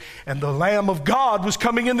gate, and the Lamb of God was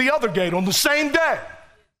coming in the other gate on the same day.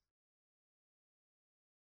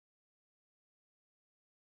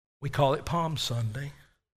 We call it Palm Sunday.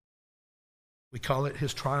 We call it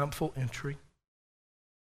his triumphal entry.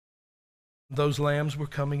 Those lambs were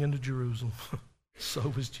coming into Jerusalem.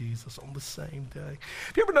 So was Jesus on the same day.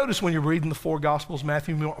 Have you ever noticed when you're reading the four Gospels,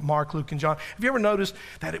 Matthew, Mark, Luke, and John, have you ever noticed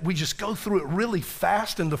that we just go through it really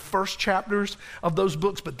fast in the first chapters of those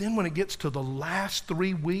books, but then when it gets to the last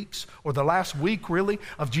 3 weeks, or the last week really,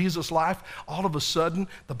 of Jesus' life, all of a sudden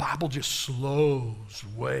the Bible just slows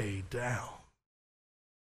way down.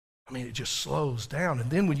 I mean, it just slows down. And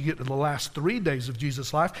then when you get to the last 3 days of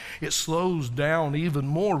Jesus' life, it slows down even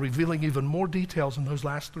more, revealing even more details in those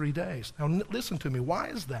last 3 days. Now, listen to me. Why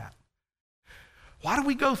is that? Why do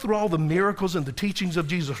we go through all the miracles and the teachings of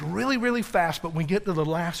Jesus really, really fast, but when we get to the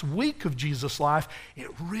last week of Jesus' life, it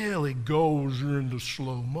really goes into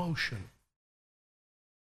slow motion?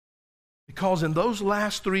 Because in those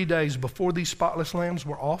last 3 days before these spotless lambs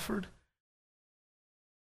were offered,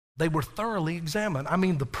 they were thoroughly examined. I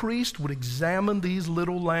mean, the priest would examine these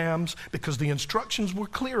little lambs because the instructions were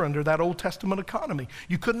clear under that Old Testament economy.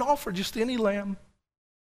 You couldn't offer just any lamb.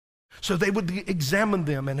 So they would examine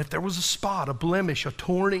them, and if there was a spot, a blemish, a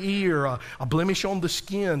torn ear, a blemish on the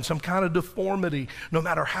skin, some kind of deformity, no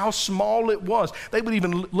matter how small it was, they would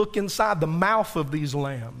even look inside the mouth of these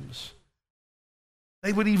lambs.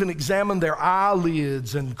 They would even examine their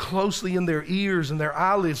eyelids and closely in their ears and their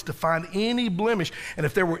eyelids to find any blemish. And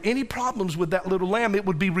if there were any problems with that little lamb, it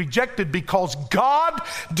would be rejected because God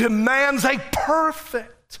demands a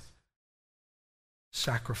perfect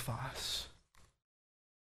sacrifice.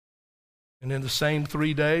 And in the same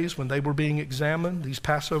 3 days when they were being examined, these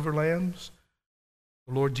Passover lambs,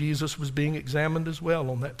 the Lord Jesus was being examined as well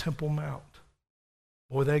on that Temple Mount.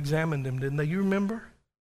 Boy, they examined him, didn't they? You remember?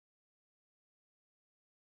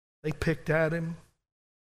 They picked at him.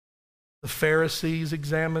 The Pharisees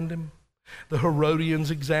examined him. The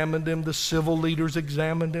Herodians examined him. The civil leaders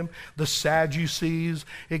examined him. The Sadducees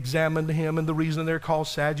examined him. And the reason they're called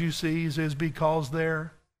Sadducees is because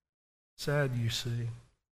they're sad, you see.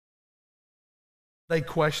 They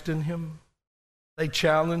questioned him. They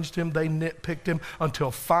challenged him, they nitpicked him,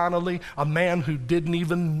 until finally a man who didn't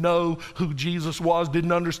even know who Jesus was,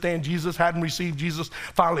 didn't understand Jesus, hadn't received Jesus,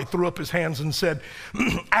 finally threw up his hands and said,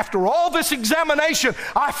 "After all this examination,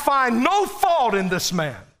 I find no fault in this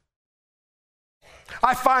man.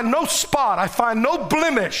 I find no spot, I find no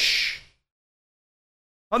blemish."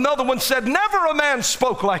 Another one said, "Never a man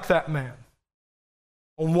spoke like that man."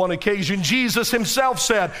 On one occasion, Jesus himself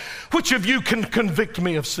said, "Which of you can convict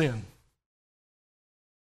me of sin?"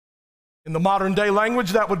 In the modern day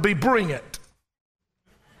language, that would be "bring it."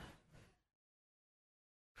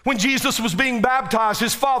 When Jesus was being baptized,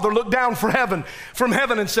 his Father looked down from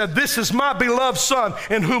heaven and said, "This is my beloved Son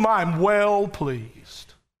in whom I'm well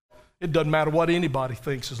pleased." It doesn't matter what anybody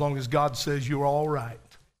thinks as long as God says you're all right.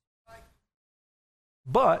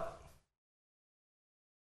 But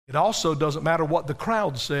it also doesn't matter what the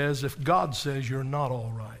crowd says if God says you're not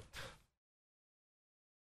all right.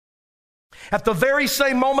 At the very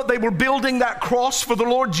same moment they were building that cross for the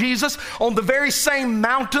Lord Jesus, on the very same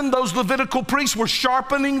mountain, those Levitical priests were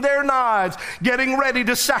sharpening their knives, getting ready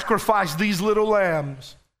to sacrifice these little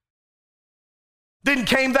lambs. Then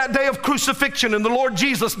came that day of crucifixion, and the Lord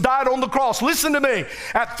Jesus died on the cross. Listen to me.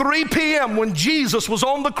 At 3 p.m., when Jesus was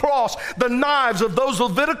on the cross, the knives of those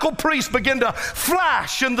Levitical priests began to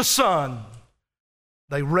flash in the sun.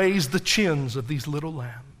 They raised the chins of these little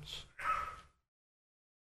lambs.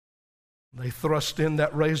 They thrust in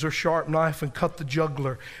that razor-sharp knife and cut the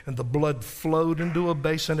jugular, and the blood flowed into a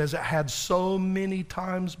basin as it had so many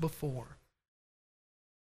times before.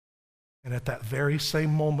 And at that very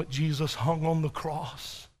same moment, Jesus hung on the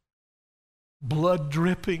cross, blood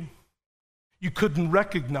dripping. You couldn't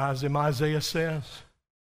recognize him, Isaiah says,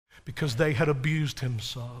 because they had abused him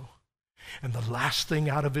so. And the last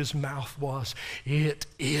thing out of his mouth was, "It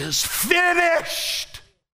is finished."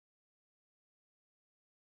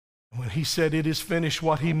 When he said it is finished,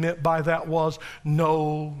 what he meant by that was,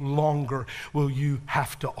 no longer will you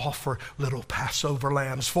have to offer little Passover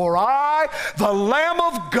lambs. For I, the Lamb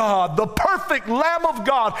of God, the perfect Lamb of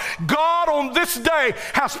God, God on this day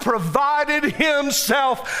has provided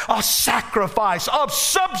himself a sacrifice, a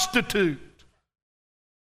substitute.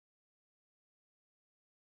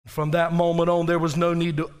 From that moment on, there was no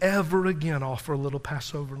need to ever again offer a little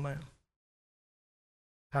Passover lamb.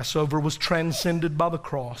 Passover was transcended by the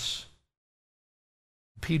cross.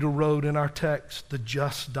 Peter wrote in our text, the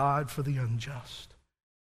just died for the unjust,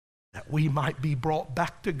 that we might be brought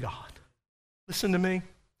back to God. Listen to me.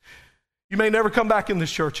 You may never come back in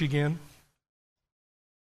this church again.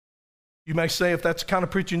 You may say, if that's the kind of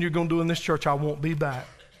preaching you're going to do in this church, I won't be back.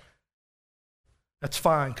 That's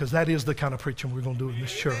fine, because that is the kind of preaching we're going to do in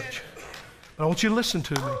this church. But I want you to listen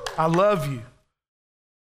to me. I love you.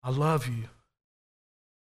 I love you.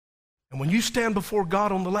 And when you stand before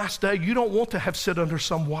God on the last day, you don't want to have sit under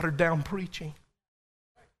some watered-down preaching.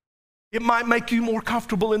 It might make you more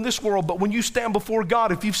comfortable in this world, but when you stand before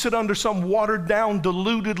God, if you sit under some watered-down,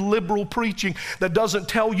 diluted, liberal preaching that doesn't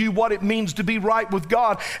tell you what it means to be right with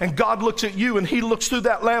God, and God looks at you and he looks through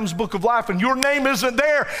that Lamb's Book of Life and your name isn't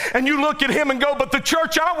there, and you look at him and go, but the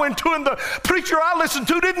church I went to and the preacher I listened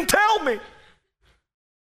to didn't tell me.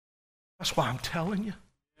 That's why I'm telling you.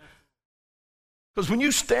 Because when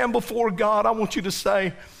you stand before God, I want you to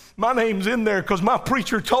say, my name's in there because my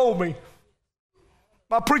preacher told me.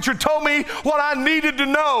 My preacher told me what I needed to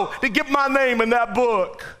know to get my name in that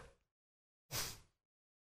book.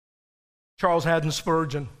 Charles Haddon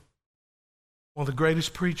Spurgeon, one of the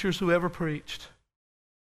greatest preachers who ever preached,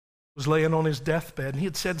 was laying on his deathbed, and he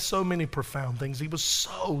had said so many profound things. He was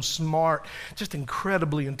so smart, just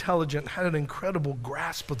incredibly intelligent, had an incredible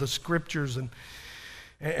grasp of the scriptures,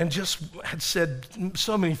 and just had said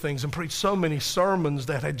so many things and preached so many sermons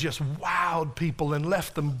that had just wowed people and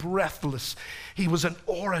left them breathless. He was an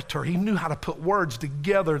orator. He knew how to put words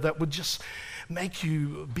together that would just make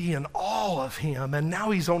you be in awe of him. And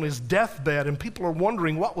now he's on his deathbed, and people are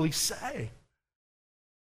wondering, what will he say?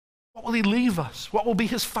 What will he leave us? What will be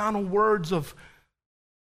his final words of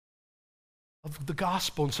the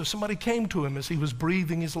gospel? And so somebody came to him as he was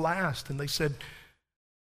breathing his last, and they said,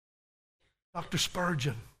 Dr.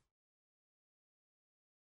 Spurgeon,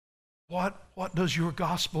 what does your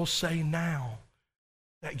gospel say now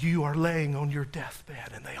that you are laying on your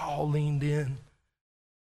deathbed? And they all leaned in.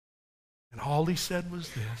 And all he said was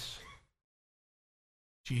this: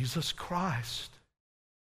 Jesus Christ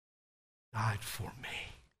died for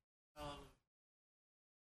me.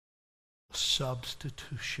 The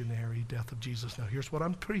substitutionary death of Jesus. Now here's what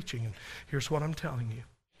I'm preaching, and here's what I'm telling you.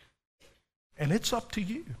 And it's up to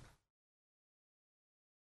you.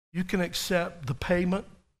 You can accept the payment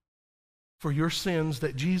for your sins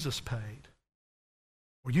that Jesus paid,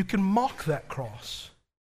 or you can mock that cross,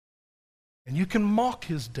 and you can mock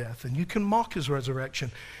his death, and you can mock his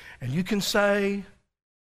resurrection, and you can say,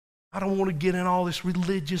 I don't want to get in all this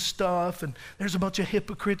religious stuff, and there's a bunch of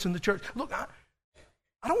hypocrites in the church. Look, I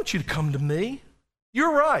don't want you to come to me.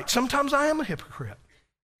 You're right. Sometimes I am a hypocrite.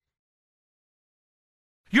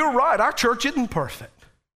 You're right. Our church isn't perfect.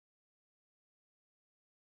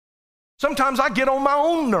 Sometimes I get on my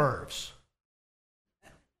own nerves.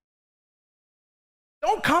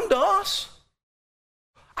 Don't come to us.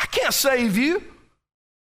 I can't save you.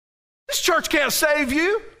 This church can't save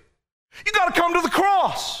you. You got to come to the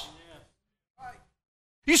cross.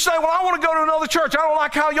 You say, well, I want to go to another church. I don't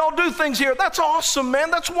like how y'all do things here. That's awesome,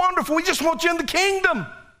 man. That's wonderful. We just want you in the kingdom.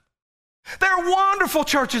 There are wonderful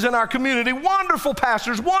churches in our community, wonderful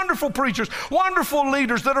pastors, wonderful preachers, wonderful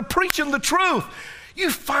leaders that are preaching the truth. You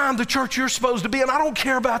find the church you're supposed to be in. I don't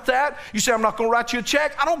care about that. You say, I'm not going to write you a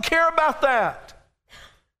check. I don't care about that.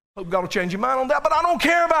 Hope God will change your mind on that, but I don't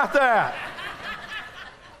care about that.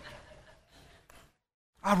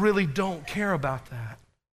 I really don't care about that.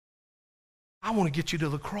 I want to get you to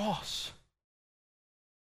the cross.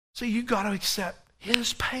 See, you got to accept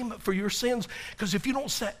his payment for your sins, because if you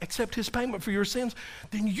don't accept his payment for your sins,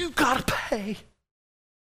 then you got to pay.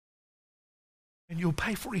 And you'll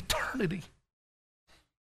pay for eternity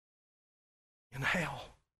in hell.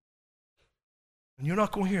 And you're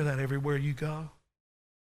not going to hear that everywhere you go.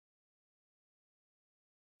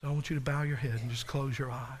 So I want you to bow your head and just close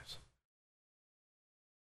your eyes.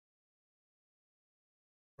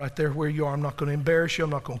 Right there where you are, I'm not going to embarrass you. I'm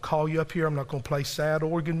not going to call you up here. I'm not going to play sad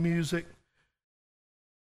organ music.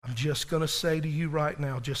 I'm just going to say to you right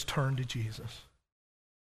now, just turn to Jesus.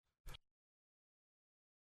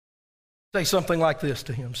 Say something like this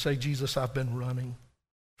to him. Say, Jesus, I've been running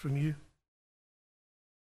from you.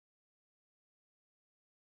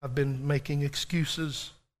 I've been making excuses,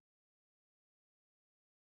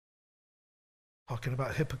 talking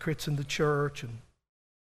about hypocrites in the church,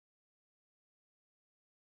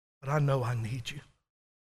 but I know I need you.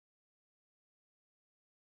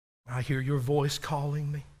 I hear your voice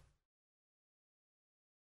calling me.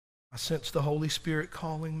 I sense the Holy Spirit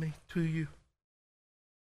calling me to you.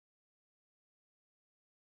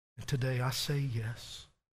 And today I say yes.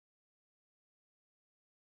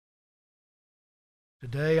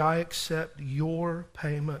 Today I accept your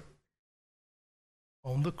payment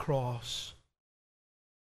on the cross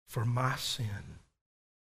for my sin.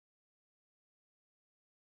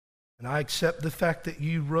 And I accept the fact that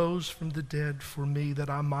you rose from the dead for me, that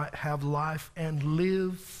I might have life and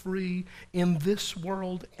live free in this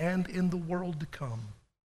world and in the world to come.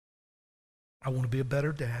 I want to be a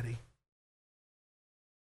better daddy.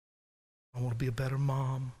 I want to be a better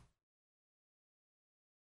mom.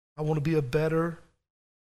 I want to be a better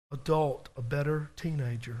adult, a better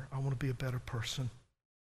teenager. I want to be a better person.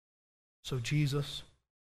 So Jesus,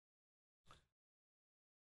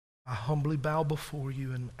 I humbly bow before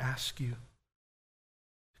you and ask you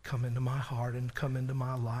to come into my heart and come into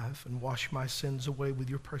my life and wash my sins away with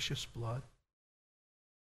your precious blood.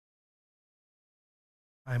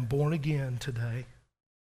 I am born again today.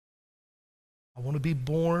 I want to be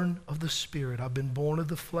born of the Spirit. I've been born of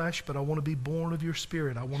the flesh, but I want to be born of your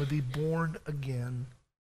Spirit. I want to be born again.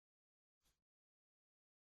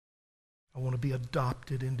 I want to be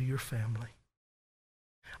adopted into your family.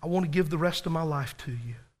 I want to give the rest of my life to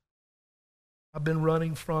you. I've been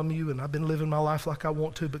running from you and I've been living my life like I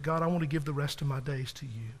want to, but God, I want to give the rest of my days to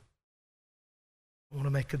you. I want to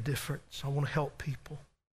make a difference. I want to help people.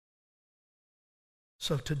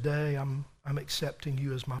 So today I'm accepting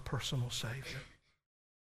you as my personal Savior.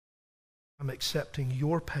 I'm accepting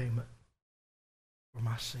your payment for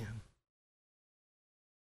my sin.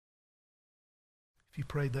 If you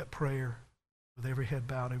prayed that prayer with every head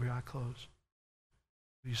bowed, every eye closed,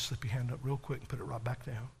 you just slip your hand up real quick and put it right back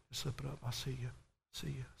down. Just slip it up. I see you. See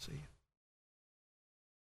you. See you.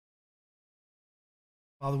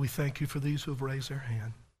 Father, we thank you for these who have raised their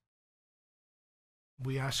hand.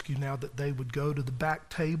 We ask you now that they would go to the back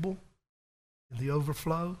table in the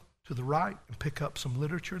overflow to the right and pick up some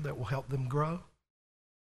literature that will help them grow.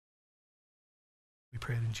 We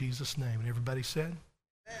pray it in Jesus' name. And everybody said?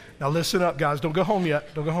 Now listen up, guys. Don't go home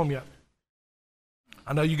yet. Don't go home yet.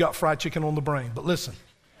 I know you got fried chicken on the brain, but listen.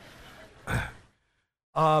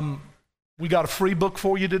 We got a free book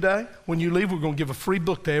for you today. When you leave, we're going to give a free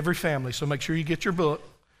book to every family, so make sure you get your book.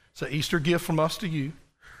 It's an Easter gift from us to you.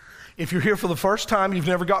 If you're here for the first time, you've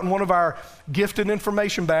never gotten one of our gifted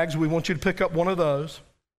information bags, we want you to pick up one of those.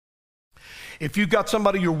 If you've got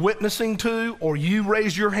somebody you're witnessing to or you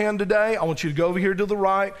raised your hand today, I want you to go over here to the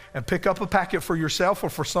right and pick up a packet for yourself or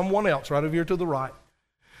for someone else right over here to the right.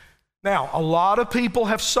 Now, a lot of people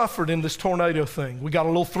have suffered in this tornado thing. We got a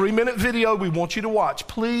little 3-minute video we want you to watch.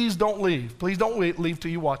 Please don't leave. Please don't leave till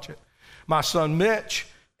you watch it. My son Mitch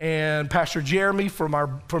and Pastor Jeremy from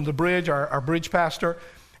the bridge, our bridge pastor,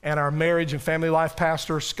 and our marriage and family life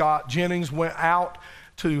pastor, Scott Jennings, went out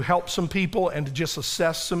to help some people and to just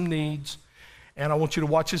assess some needs. And I want you to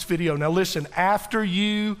watch this video. Now listen, after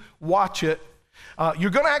you watch it, you're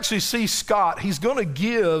going to actually see Scott. He's going to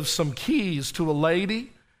give some keys to a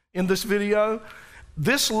lady in this video.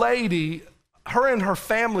 This lady, her and her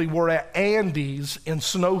family were at Andy's in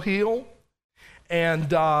Snow Hill.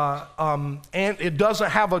 And it doesn't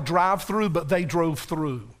have a drive-through, but they drove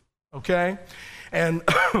through, okay? And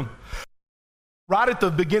right at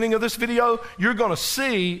the beginning of this video, you're going to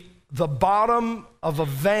see the bottom of a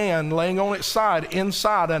van laying on its side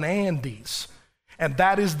inside an Andy's. And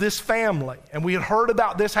that is this family. And we had heard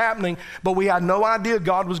about this happening, but we had no idea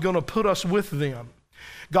God was going to put us with them.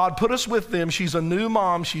 God put us with them. She's a new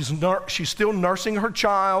mom. She's still nursing her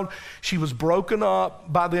child. She was broken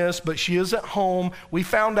up by this, but she is at home. We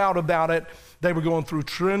found out about it. They were going through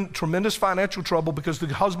tremendous financial trouble because the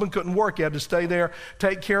husband couldn't work. He had to stay there,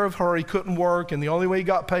 take care of her. He couldn't work, and the only way he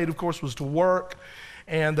got paid, of course, was to work.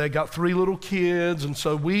 And they got 3 little kids, and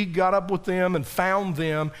so we got up with them and found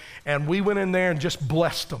them, and we went in there and just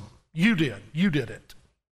blessed them. You did it.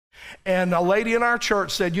 And a lady in our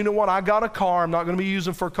church said, you know what, I got a car I'm not going to be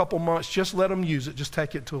using for a couple months. Just let them use it. Just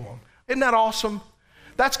take it to them. Isn't that awesome?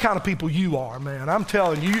 That's the kind of people you are, man. I'm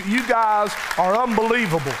telling you, you guys are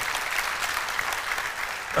unbelievable.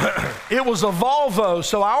 It was a Volvo,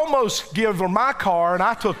 so I almost gave her my car, and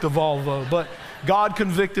I took the Volvo, but God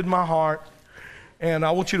convicted my heart. And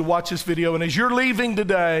I want you to watch this video. And as you're leaving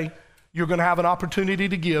today, you're going to have an opportunity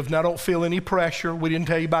to give. Now, don't feel any pressure. We didn't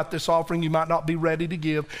tell you about this offering. You might not be ready to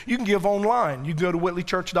give. You can give online. You can go to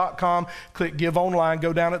whitleychurch.com, click Give Online,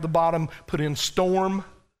 go down at the bottom, put in Storm,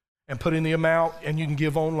 and put in the amount, and you can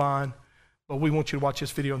give online. But we want you to watch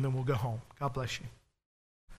this video, and then we'll go home. God bless you.